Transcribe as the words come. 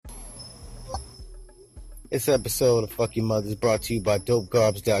This episode of Fuck Your Mother is brought to you by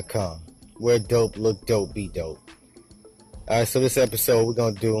DopeGarbs.com. Wear dope, look dope, be dope. Alright, so this episode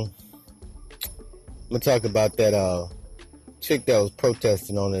I'm gonna talk about that chick that was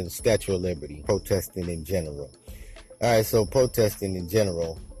protesting on the Statue of Liberty, protesting in general. Alright, so protesting in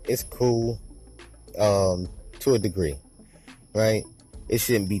general, it's cool to a degree, right? It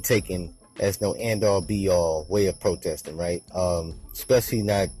shouldn't be taken as no end-all be-all way of protesting, right? Especially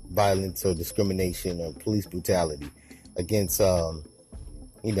not violence or discrimination or police brutality against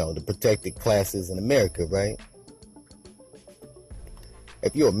the protected classes in America, right?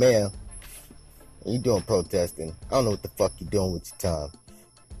 If you're a man and you're doing protesting, I don't know what the fuck you're doing with your time.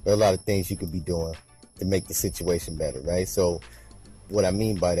 There are a lot of things you could be doing to make the situation better, right? So what I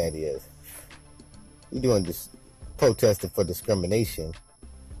mean by that is, you're doing this protesting for discrimination.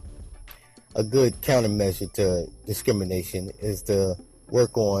 A good countermeasure to discrimination is to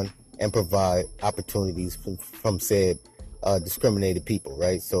work on and provide opportunities from said discriminated people,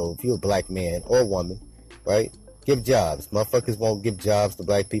 right? So if you're a black man or woman, right, give jobs. Motherfuckers won't give jobs to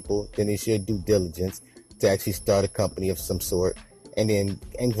black people, then it's your due diligence to actually start a company of some sort and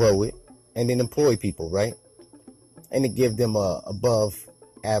grow it and then employ people, right? And to give them a above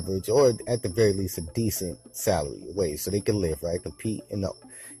average or at the very least a decent salary wage so they can live, right? Compete in the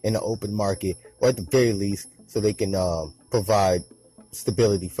open market, or at the very least so they can provide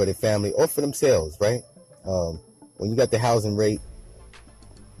stability for their family or for themselves, right? When you got the housing rate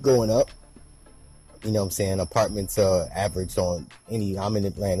going up, you know what I'm saying, apartments are averaged on I'm in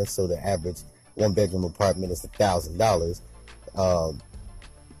Atlanta, so the average one bedroom apartment is $1,000,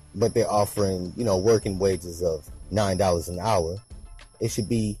 but they're offering, working wages of $9 an hour. It should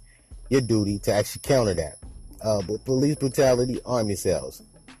be your duty to actually counter that. With police brutality, arm yourselves.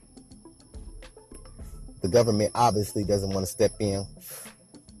 The government obviously doesn't want to step in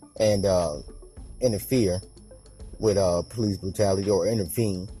and interfere with police brutality or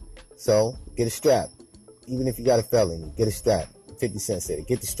intervene. So get a strap. Even if you got a felony, get a strap. 50 Cent said it.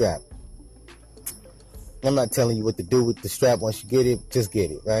 Get the strap. I'm not telling you what to do with the strap. Once you get it, just get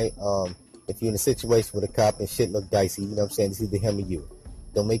it, right? If you're in a situation with a cop and shit look dicey, you know what I'm saying, it's either him or you.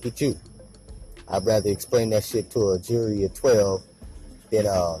 Don't make it you. I'd rather explain that shit to a jury of 12 than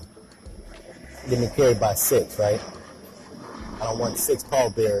getting carried by 6, right? I don't want 6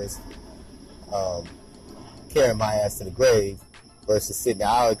 pallbearers carrying my ass to the grave versus sitting there.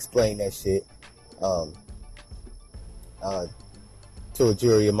 I'll explain that shit to a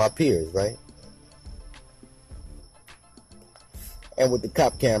jury of my peers, right? And with the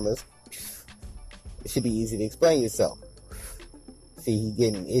cop cameras, it should be easy to explain yourself. See, he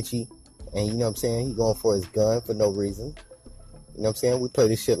getting itchy, and you know what I'm saying, he going for his gun for no reason. You know what I'm saying? We play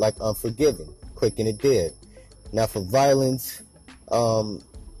this shit like Unforgiven, quick and it dead. Now for violence,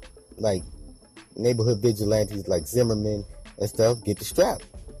 like neighborhood vigilantes like Zimmerman and stuff, get the strap.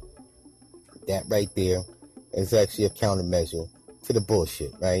 That right there is actually a countermeasure to the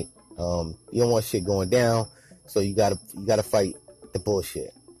bullshit, right? You don't want shit going down, so you gotta fight the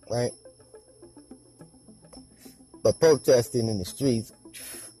bullshit, right? But protesting in the streets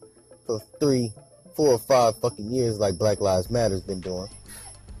for 3, 4, or 5 fucking years like Black Lives Matter's been doing,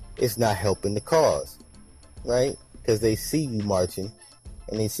 it's not helping the cause, right? Because they see you marching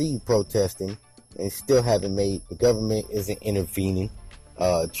and they see you protesting and still haven't made, the government isn't intervening.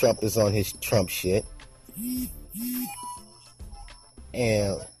 Trump is on his Trump shit.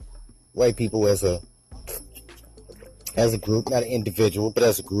 And white people as a group, not an individual, but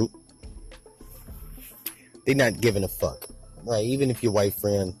as a group, they're not giving a fuck, right? Even if your white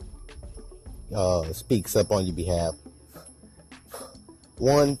friend speaks up on your behalf,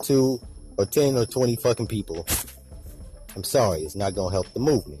 1, 2, or 10 or 20 fucking people, I'm sorry, it's not gonna help the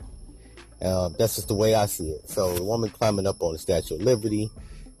movement. That's just the way I see it. So the woman climbing up on the Statue of Liberty,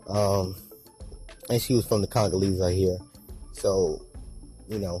 and she was from the Congolese, I hear. So,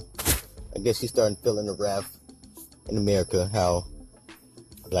 I guess she's starting to feel in the wrath in America how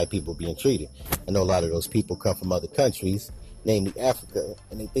black people are being treated. I know a lot of those people come from other countries, namely Africa,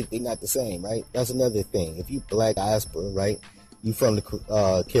 and they think they're not the same, right? That's another thing. If you black diaspora, right, you from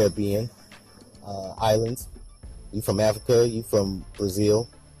the Caribbean islands, you from Africa, you from Brazil,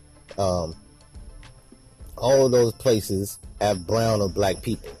 all of those places have brown or black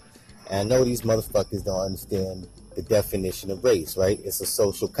people. And I know these motherfuckers don't understand the definition of race, right? It's a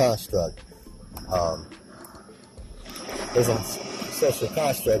social construct. There's a social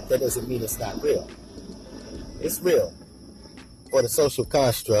construct, that doesn't mean it's not real. It's real. But a social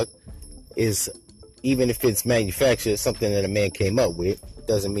construct is, even if it's manufactured, something that a man came up with,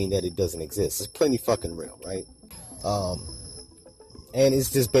 doesn't mean that it doesn't exist. It's plenty fucking real, right? And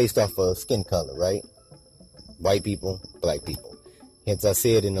it's just based off of skin color, right? white people, black people. Hence, I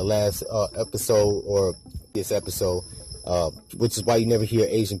said in the last episode, or this episode, which is why you never hear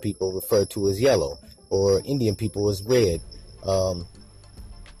Asian people referred to as yellow, or Indian people as red.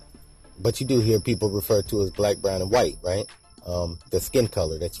 But you do hear people referred to as black, brown, and white, right? The skin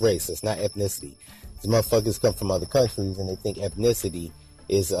color, that's race, it's not ethnicity. These motherfuckers come from other countries and they think ethnicity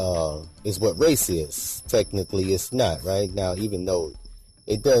is what race is. Technically, it's not, right? Now, even though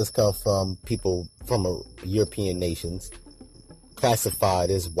it does come from people from European nations,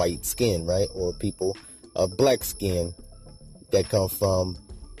 classified as white skin, right? Or people of black skin that come from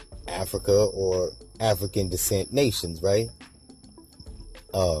Africa or African descent nations, right?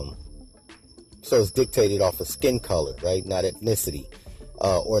 So it's dictated off of skin color, right? Not ethnicity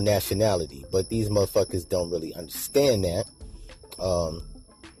or nationality. But these motherfuckers don't really understand that.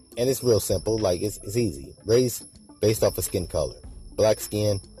 And it's real simple. Like, it's easy. Race based off of skin color. Black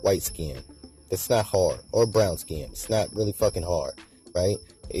skin, white skin. It's not hard. Or brown skin. It's not really fucking hard, right?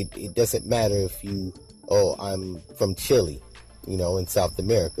 It doesn't matter if I'm from Chile, in South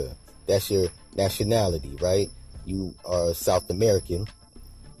America. That's your nationality, right? You are South American.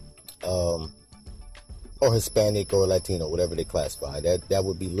 Or Hispanic or Latino, whatever they classify. That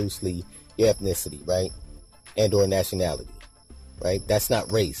would be loosely your ethnicity, right? And or nationality, right? That's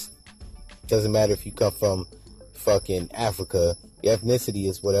not race. Doesn't matter if you come from fucking Africa. Your ethnicity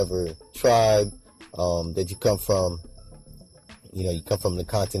is whatever tribe that you come from. You come from the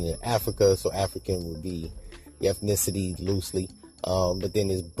continent of Africa, so African would be your ethnicity loosely. But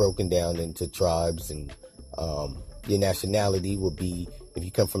then it's broken down into tribes, and your nationality will be, if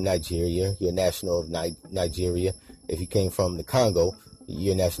you come from Nigeria, you're national of Nigeria. If you came from the Congo,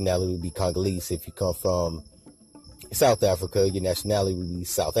 your nationality would be Congolese. If you come from South Africa, your nationality would be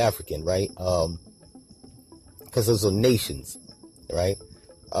South African, right? Because those are nations, right?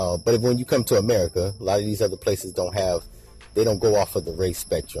 But when you come to America, a lot of these other places don't go off of the race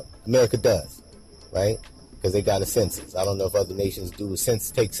spectrum. America does, right? Because they got a census. I don't know if other nations do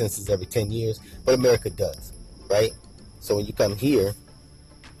take census every 10 years, but America does, right? So when you come here,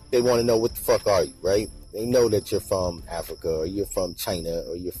 they want to know, what the fuck are you, right? They know that you're from Africa, or you're from China,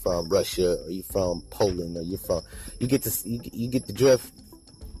 or you're from Russia, or you're from Poland, or you get the drift.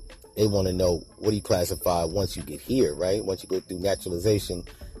 They want to know, what do you classify once you get here, right? Once you go through naturalization,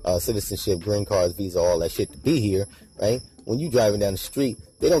 citizenship, green cards, visa, all that shit to be here, right? When you driving down the street,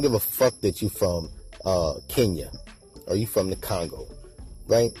 they don't give a fuck that you from Kenya, or you from the Congo,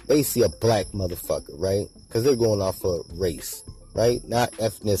 right? They see a black motherfucker, right? Because they're going off of race, right? Not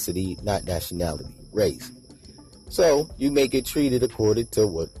ethnicity, not nationality, race. So you may get treated according to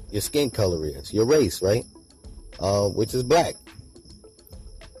what your skin color is, your race, right? Which is black.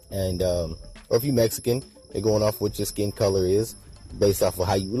 And or if you're Mexican, they're going off what your skin color is based off of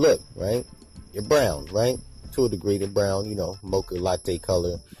how you look, right? You're brown, right? To a degree, they're brown, mocha latte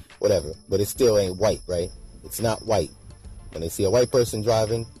color, whatever. But it still ain't white, right? It's not white. When they see a white person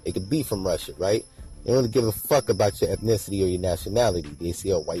driving, it could be from Russia, right? They don't really give a fuck about your ethnicity or your nationality. They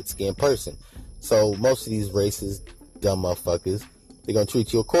see a white-skinned person. So most of these racist, dumb motherfuckers, they're going to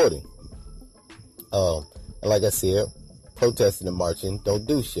treat you according. And like I said, protesting and marching don't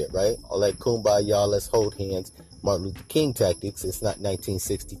do shit, right? All that kumbaya, let's hold hands, Martin Luther King tactics, it's not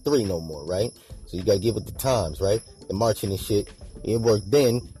 1963 no more, right? So you got to give it the times, right? The marching and shit, it worked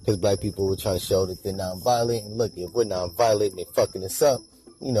then because black people were trying to show that they're non-violent. And look, if we're non-violent and they're fucking us up,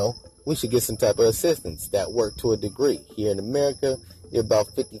 we should get some type of assistance. That worked to a degree. Here in America, you're about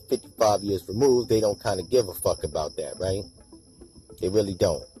 50, 55 years removed. They don't kind of give a fuck about that, right? They really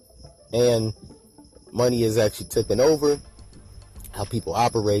don't. And money has actually taken over how people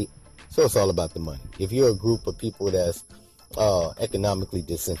operate. So it's all about the money. If you're a group of people that's economically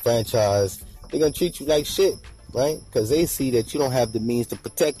disenfranchised, they're going to treat you like shit, right? Because they see that you don't have the means to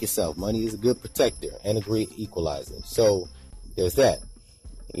protect yourself. Money is a good protector and a great equalizer. So there's that.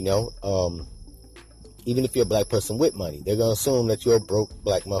 Even if you're a black person with money, they're going to assume that you're a broke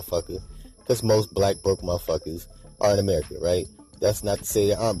black motherfucker, because most black broke motherfuckers are in America, right? That's not to say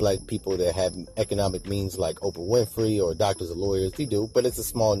there aren't black people that have economic means like Oprah Winfrey or doctors or lawyers. They do, but it's a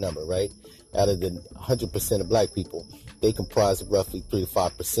small number, right? Out of the 100% of black people, they comprise roughly 3 to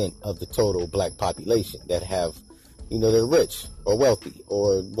 5% of the total black population that have, they're rich or wealthy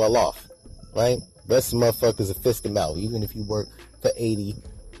or well off, right? Rest of the motherfuckers are fist them out. Even if you work for $80,000,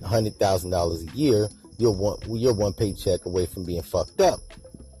 $100,000 a year, you're one paycheck away from being fucked up.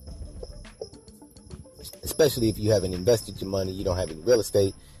 Especially if you haven't invested your money, you don't have any real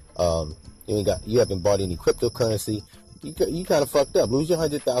estate, you haven't bought any cryptocurrency, you kind of fucked up. Lose your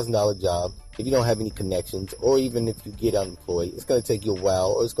 $100,000 job if you don't have any connections, or even if you get unemployed, it's going to take you a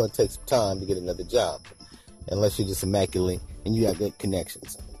while, or it's going to take some time to get another job. unless you're just immaculate and you have good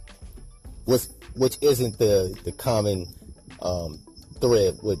connections. Which isn't the common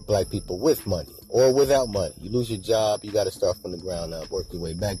thread with black people with money or without money. You lose your job, you got to start from the ground up, work your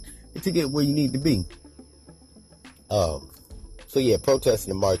way back to get where you need to be. So yeah,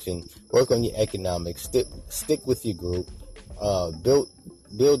 protesting and marching, work on your economics, stick with your group,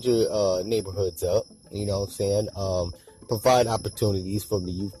 build your neighborhoods up, you know what I'm saying? Provide opportunities for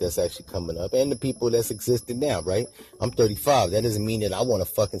the youth that's actually coming up and the people that's existing now, right? I'm 35. That doesn't mean that I want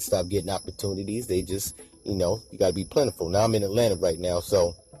to fucking stop getting opportunities. They just, you know, you got to be plentiful. Now I'm in Atlanta right now,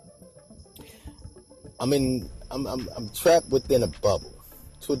 so I'm trapped within a bubble.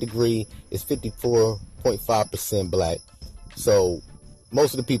 To a degree, it's 54.5% black. So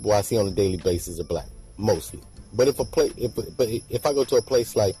most of the people I see on a daily basis are black, mostly. But if I go to a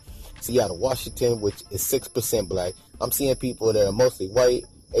place like Seattle, Washington, which is 6% black, I'm seeing people that are mostly white,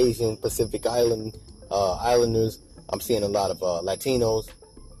 Asian, Pacific Islanders. I'm seeing a lot of Latinos.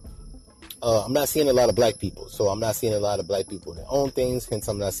 I'm not seeing a lot of black people. So I'm not seeing a lot of black people that own things. Hence,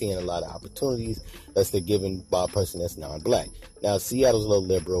 I'm not seeing a lot of opportunities that's they're given by a person that's non-black. Now, Seattle's a little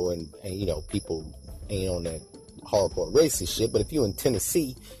liberal and you know, people ain't on that hardcore racist shit. But if you're in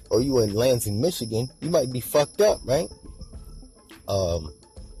Tennessee or you in Lansing, Michigan, you might be fucked up, right? Or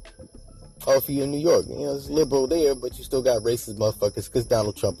if you're in New York, you know, it's liberal there, but you still got racist motherfuckers because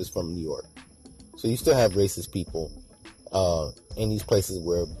Donald Trump is from New York. So you still have racist people in these places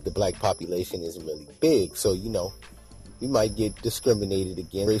where the black population isn't really big. So, you know, you might get discriminated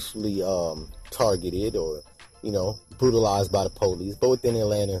against, racially targeted, or, you know, brutalized by the police. But within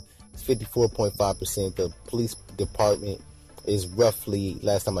Atlanta, it's 54.5%. The police department is roughly,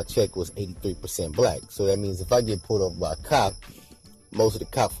 last time I checked, was 83% black. So that means if I get pulled over by a cop, most of the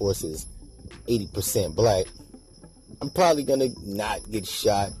cop force is 80% black. I'm probably gonna not get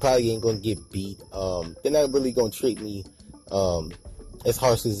shot. Probably ain't gonna get beat. They're not really gonna treat me as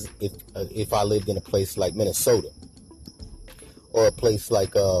harsh as if I lived in a place like Minnesota or a place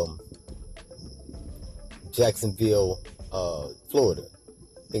like Jacksonville, Florida.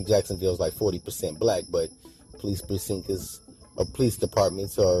 I think Jacksonville is like 40% black, but police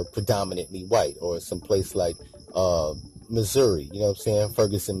departments are predominantly white. Or some place like Missouri, you know what I'm saying?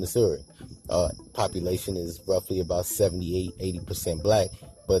 Ferguson, Missouri. Population is roughly about 78-80% black,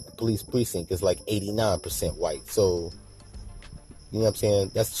 but the police precinct is like 89% white. So, you know what I'm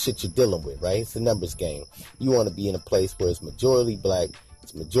saying? That's the shit you're dealing with, right? It's a numbers game. You want to be in a place where it's majority black,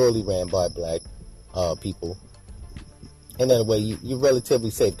 it's majority ran by black people, and that way you're relatively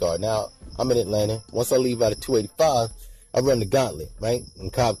safeguarded. Now, I'm in Atlanta. Once I leave out of 285, I run the gauntlet, right? In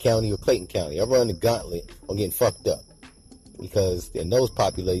Cobb County or Clayton County. I run the gauntlet on getting fucked up. Because in those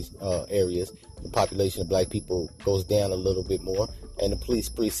population areas, the population of black people goes down a little bit more, and the police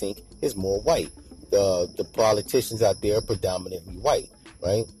precinct is more white. The politicians out there are predominantly white,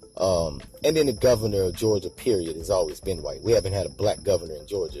 right? And then the governor of Georgia, period, has always been white. We haven't had a black governor in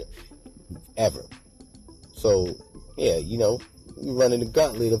Georgia ever. So, yeah, you know, we're running the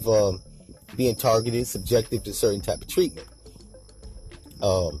gauntlet of being targeted, subjected to certain type of treatment.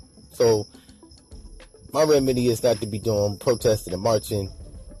 So my remedy is not to be doing protesting and marching.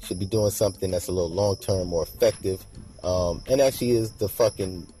 Should be doing something that's a little long-term, more effective, and actually is the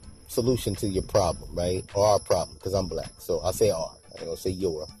fucking solution to your problem, right? Or our problem, because I'm black. So I'll say our. I ain't gonna say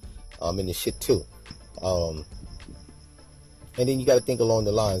your. I'm in this shit too. And then you got to think along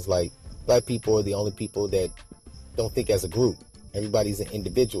the lines like black people are the only people that don't think as a group. Everybody's an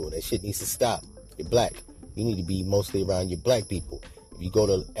individual. That shit needs to stop. You're black. You need to be mostly around your black people. If you go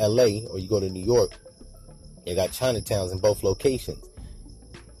to LA or you go to New York, they got Chinatowns in both locations.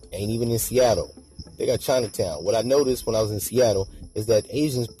 Ain't even in Seattle. They got Chinatown. What I noticed when I was in Seattle is that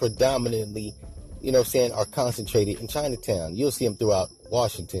Asians predominantly, you know what I'm saying, are concentrated in Chinatown. You'll see them throughout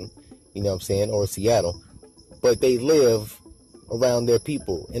Washington, you know what I'm saying, or Seattle. But they live around their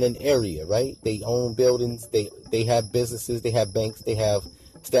people in an area, right? They own buildings. They have businesses. They have banks. They have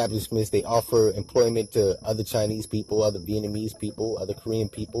establishments. They offer employment to other Chinese people, other Vietnamese people, other Korean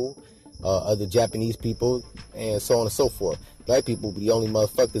people, other Japanese people, and so on and so forth. Black people be the only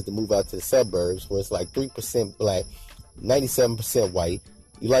motherfuckers to move out to the suburbs where it's like 3% black, 97% white.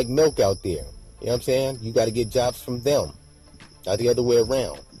 You like milk out there. You know what I'm saying? You got to get jobs from them, not the other way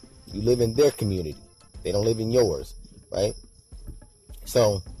around. You live in their community. They don't live in yours, right?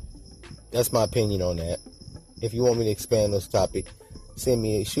 So that's my opinion on that. If you want me to expand on this topic, shoot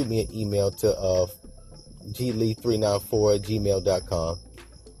me an email to glee394@gmail.com.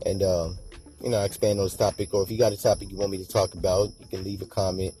 And, you know, expand on this topic. Or if you got a topic you want me to talk about, you can leave a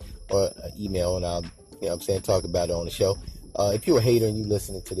comment or an email, and I'll, you know what I'm saying, talk about it on the show. If you're a hater and you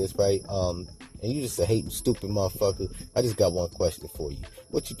listening to this, right, and you just a hating, stupid motherfucker, I just got one question for you.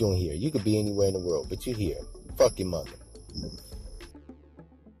 What you doing here? You could be anywhere in the world, but you here. Fuck your mother.